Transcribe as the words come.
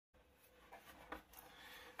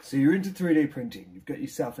So you're into 3D printing. You've got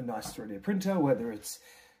yourself a nice 3D printer, whether it's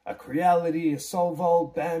a Creality, a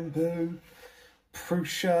Solvolt, Bamboo,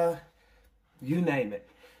 Prusa, you name it.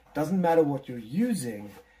 Doesn't matter what you're using,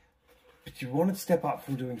 but you want to step up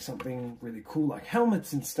from doing something really cool like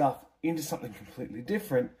helmets and stuff into something completely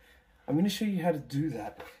different. I'm going to show you how to do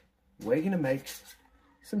that. We're going to make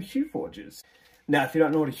some Hueforges. Now, if you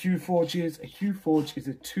don't know what a Hueforge is a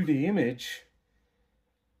 2D image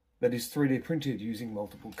that is 3D printed using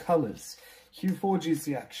multiple colors. Hueforge is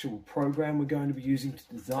the actual program we're going to be using to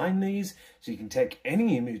design these, so you can take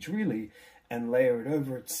any image really and layer it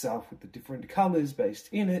over itself with the different colors based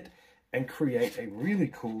in it and create a really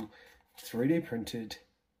cool 3D printed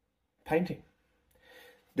painting.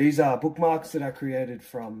 These are bookmarks that I created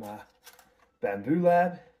from Bamboo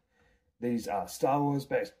Lab. These are Star Wars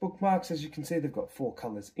based bookmarks. As you can see, they've got 4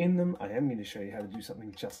 colors in them. I am going to show you how to do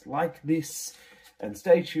something just like this. And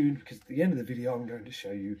stay tuned, because at the end of the video, I'm going to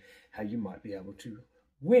show you how you might be able to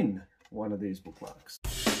win one of these bookmarks.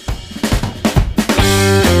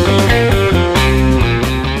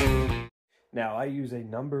 Now, I use a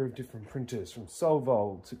number of different printers, from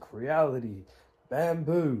Solvolt to Creality,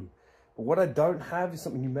 Bamboo. But what I don't have is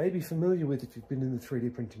something you may be familiar with if you've been in the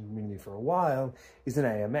 3D printing community for a while, is an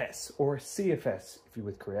AMS or a CFS if you're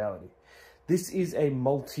with Creality. This is a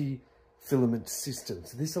multi-filament system.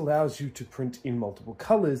 So this allows you to print in multiple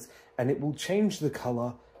colors, and it will change the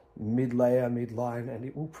color mid-layer, mid-line, and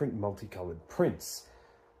it will print multicolored prints.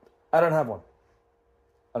 I don't have one.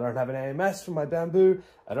 I don't have an AMS for my Bamboo.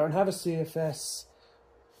 I don't have a CFS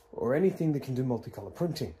or anything that can do multicolor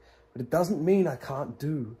printing. But it doesn't mean I can't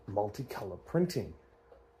do multicolor printing.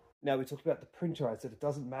 Now, we talked about the printer. I said it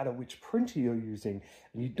doesn't matter which printer you're using,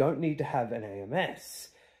 and you don't need to have an AMS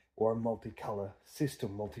or a multicolor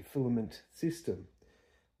system, multi-filament system.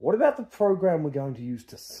 What about the program we're going to use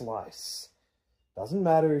to slice? Doesn't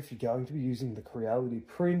matter if you're going to be using the Creality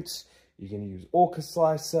print, you're going to use Orca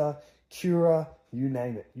Slicer, Cura, you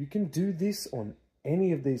name it. You can do this on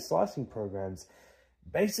any of these slicing programs.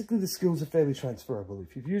 Basically, the skills are fairly transferable.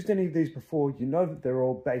 If you've used any of these before, you know that they're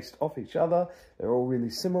all based off each other. They're all really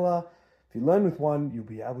similar. If you learn with one, you'll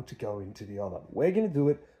be able to go into the other. We're going to do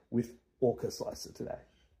it with Orca Slicer today.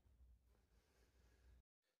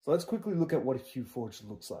 So let's quickly look at what a Hueforge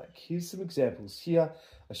looks like. Here's some examples here.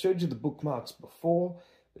 I showed you the bookmarks before,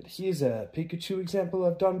 but here's a Pikachu example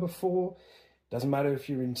I've done before. Doesn't matter if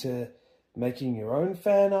you're into making your own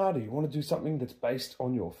fan art or you want to do something that's based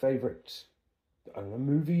on your favorite, I don't know,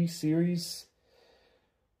 movie, series,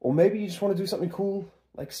 or maybe you just want to do something cool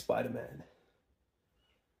like Spider-Man.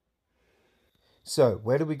 So,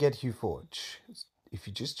 where do we get Hueforge? If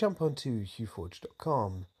you just jump onto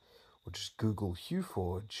hueforge.com or just Google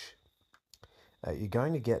Hueforge, you're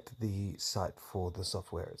going to get the site for the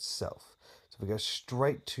software itself. So if we go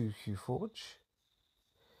straight to Hueforge,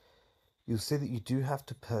 you'll see that you do have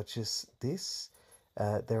to purchase this.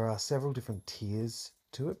 There are several different tiers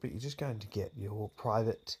to it, but you're just going to get your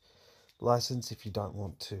private license if you don't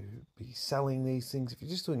want to be selling these things. If you're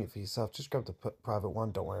just doing it for yourself, just grab the private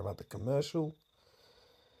one. Don't worry about the commercial.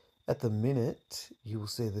 At the minute, you will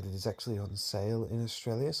see that it is actually on sale in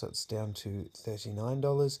Australia, so it's down to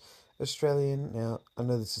 $39 Australian. Now, I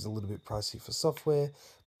know this is a little bit pricey for software,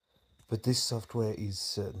 but this software is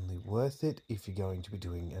certainly worth it if you're going to be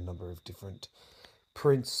doing a number of different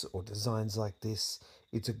prints or designs like this.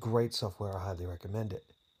 It's a great software. I highly recommend it.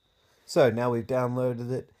 So now we've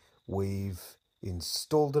downloaded it, we've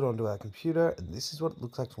installed it onto our computer, and this is what it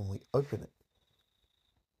looks like when we open it.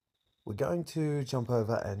 We're going to jump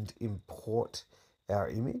over and import our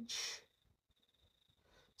image.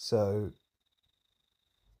 So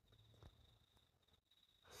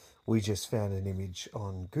we just found an image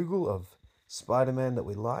on Google of Spider-Man that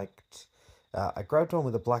we liked. I grabbed one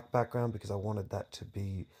with a black background because I wanted that to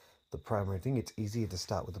be the primary thing. It's easier to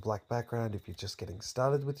start with a black background if you're just getting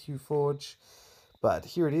started with Hueforge. But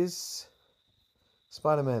here it is,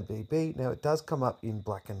 Spider-Man BB. Now it does come up in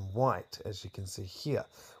black and white, as you can see here.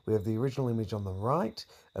 We have the original image on the right,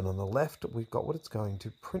 and on the left we've got what it's going to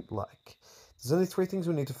print like. There's only 3 things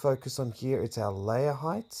we need to focus on here. It's our layer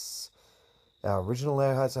heights, our original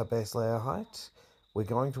layer heights, our base layer height. We're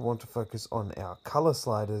going to want to focus on our color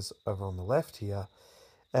sliders over on the left here.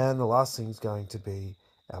 And the last thing is going to be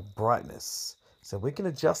our brightness. So we can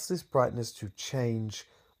adjust this brightness to change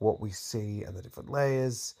what we see and the different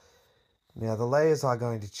layers. Now the layers are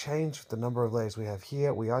going to change with the number of layers we have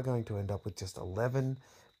here. We are going to end up with just 11,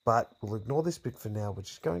 but we'll ignore this bit for now. We're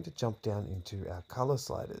just going to jump down into our color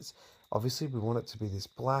sliders. Obviously we want it to be this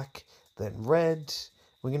black, then red.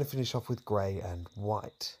 We're going to finish off with gray and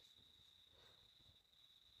white.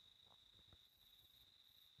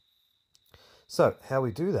 So how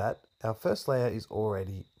we do that, our first layer is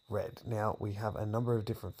already red. Now we have a number of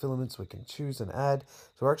different filaments we can choose and add.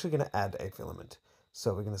 So we're actually going to add a filament.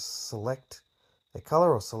 So we're going to select a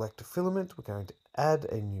color or select a filament. We're going to add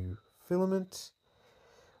a new filament.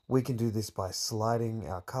 We can do this by sliding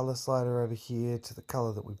our color slider over here to the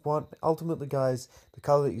color that we want. Ultimately, guys, the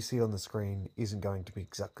color that you see on the screen isn't going to be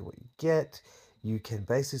exactly what you get. You can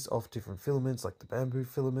base this off different filaments like the bamboo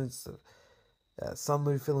filaments, the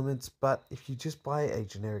sunlu filaments, but if you just buy a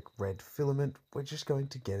generic red filament, we're just going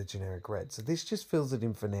to get a generic red. So this just fills it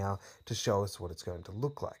in for now to show us what it's going to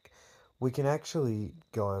look like. We can actually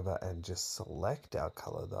go over and just select our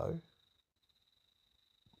color though.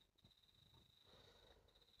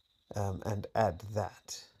 And add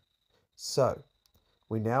that. So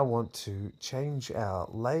we now want to change our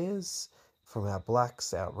layers from our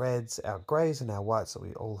blacks, our reds, our greys, and our whites that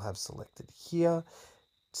we all have selected here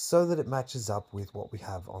so that it matches up with what we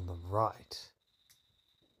have on the right.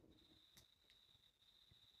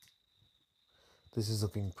 This is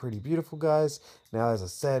looking pretty beautiful, guys. Now, as I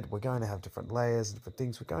said, we're going to have different layers and different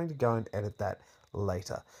things. We're going to go and edit that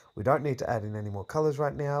later. We don't need to add in any more colors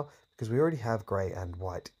right now because we already have grey and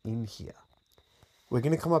white in here. We're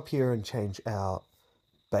going to come up here and change our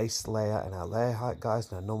base layer and our layer height, guys.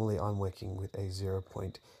 Now, normally I'm working with a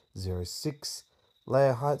 0.06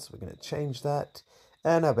 layer height, so we're going to change that.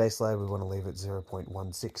 And our base layer, we want to leave at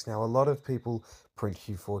 0.16. Now, a lot of people print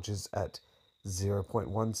Hueforges at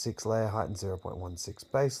 0.16 layer height and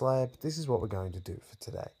 0.16 base layer, but this is what we're going to do for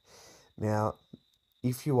today. Now,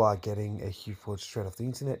 if you are getting a Hueforge straight off the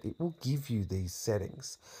internet, it will give you these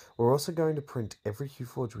settings. We're also going to print every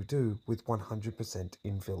Hueforge we do with 100%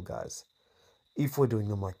 infill, guys. If we're doing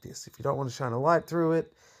them like this. If you don't want to shine a light through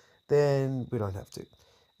it, then we don't have to.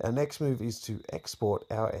 Our next move is to export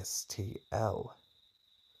our STL.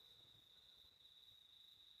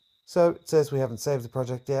 So it says we haven't saved the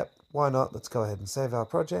project yet. Why not? Let's go ahead and save our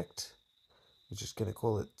project. We're just going to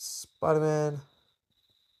call it Spider-Man.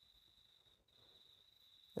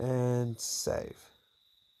 And save.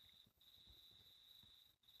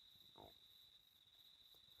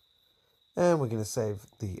 And we're going to save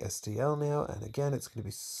the STL now. And again, it's going to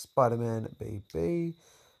be Spider-Man BB.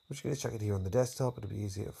 We're just going to chuck it here on the desktop. It'll be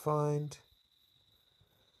easier to find.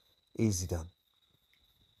 Easy done.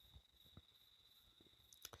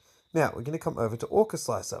 Now, we're going to come over to Orca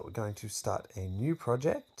Slicer. We're going to start a new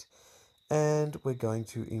project. And we're going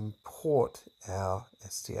to import our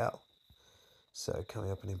STL. So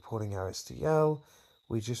coming up and importing our STL,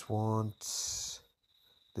 we just want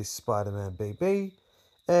this Spider-Man BB.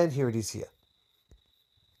 And here it is here.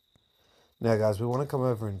 Now guys, we want to come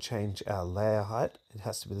over and change our layer height. It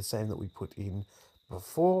has to be the same that we put in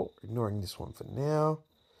before, ignoring this one for now.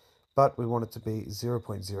 But we want it to be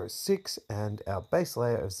 0.06 and our base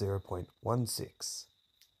layer of 0.16.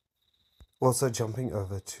 Also jumping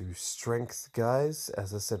over to strength, guys.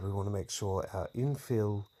 As I said, we want to make sure our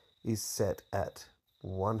infill is set at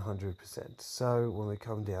 100%. So when we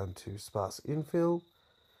come down to sparse infill,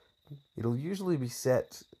 it'll usually be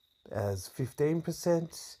set as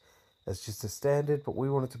 15%. That's just a standard, but we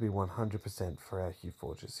want it to be 100% for our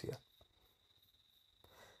Hueforges here.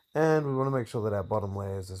 And we want to make sure that our bottom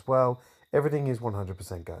layers as well, everything is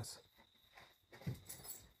 100%, guys.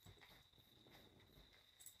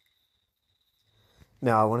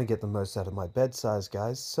 Now I want to get the most out of my bed size,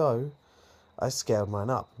 guys, so I scaled mine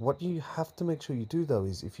up. What you have to make sure you do, though,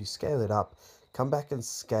 is if you scale it up, come back and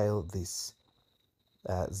scale this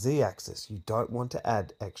Z-axis. You don't want to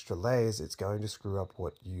add extra layers. It's going to screw up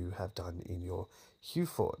what you have done in your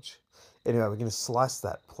Hueforge. Anyway, we're going to slice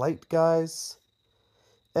that plate, guys.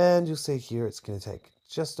 And you'll see here it's going to take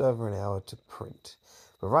just over an hour to print.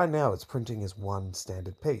 But right now it's printing as one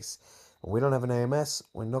standard piece. And we don't have an AMS.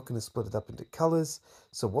 We're not going to split it up into colors.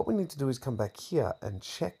 So what we need to do is come back here and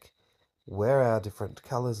check where our different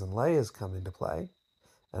colors and layers come into play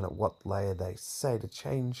and at what layer they say to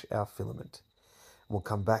change our filament. We'll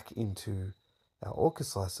come back into our Orca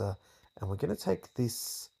Slicer and we're going to take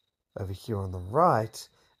this over here on the right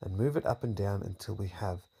and move it up and down until we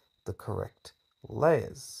have the correct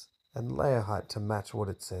layers and layer height to match what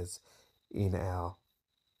it says in our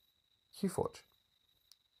Hueforge.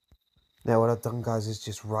 Now what I've done, guys, is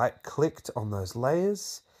just right-clicked on those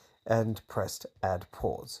layers and pressed add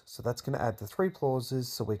pause. So that's going to add the 3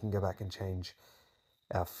 pauses so we can go back and change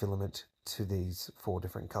our filament to these 4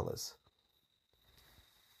 different colors.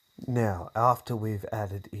 Now, after we've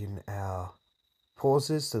added in our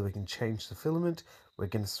pauses so we can change the filament, we're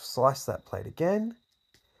going to slice that plate again.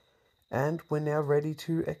 And we're now ready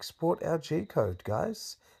to export our G-code,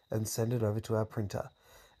 guys, and send it over to our printer.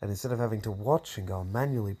 And instead of having to watch and go and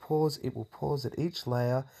manually pause, it will pause at each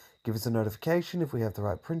layer, give us a notification if we have the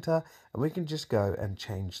right printer, and we can just go and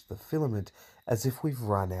change the filament as if we've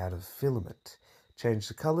run out of filament. Change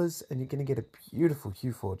the colors and you're going to get a beautiful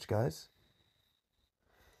Hueforge, guys.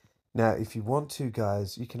 Now, if you want to,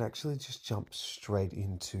 guys, you can actually just jump straight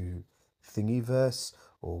into Thingiverse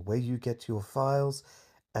or where you get your files,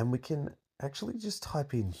 and we can actually just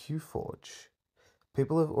type in Hueforge.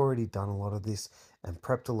 People have already done a lot of this and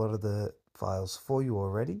prepped a lot of the files for you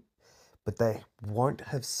already, but they won't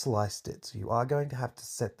have sliced it. So you are going to have to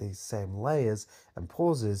set these same layers and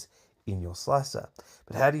pauses in your slicer.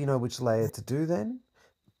 But how do you know which layer to do then?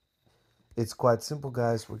 It's quite simple,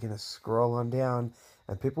 guys. We're going to scroll on down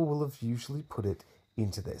and people will have usually put it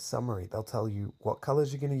into their summary. They'll tell you what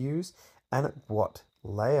colors you're going to use and at what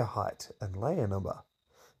layer height and layer number.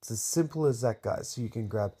 It's as simple as that, guys. So you can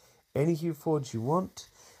grab any Hueforge you want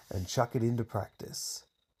and chuck it into practice.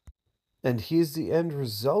 And here's the end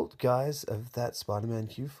result, guys, of that Spider-Man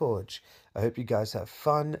Hueforge. I hope you guys have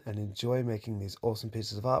fun and enjoy making these awesome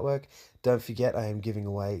pieces of artwork. Don't forget, I am giving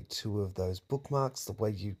away 2 of those bookmarks. The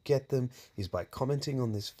way you get them is by commenting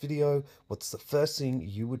on this video what's the first thing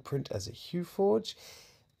you would print as a Hueforge,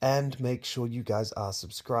 and make sure you guys are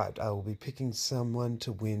subscribed. I will be picking someone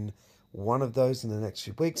to win one of those in the next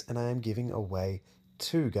few weeks, and I am giving away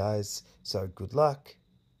 2, guys. So good luck.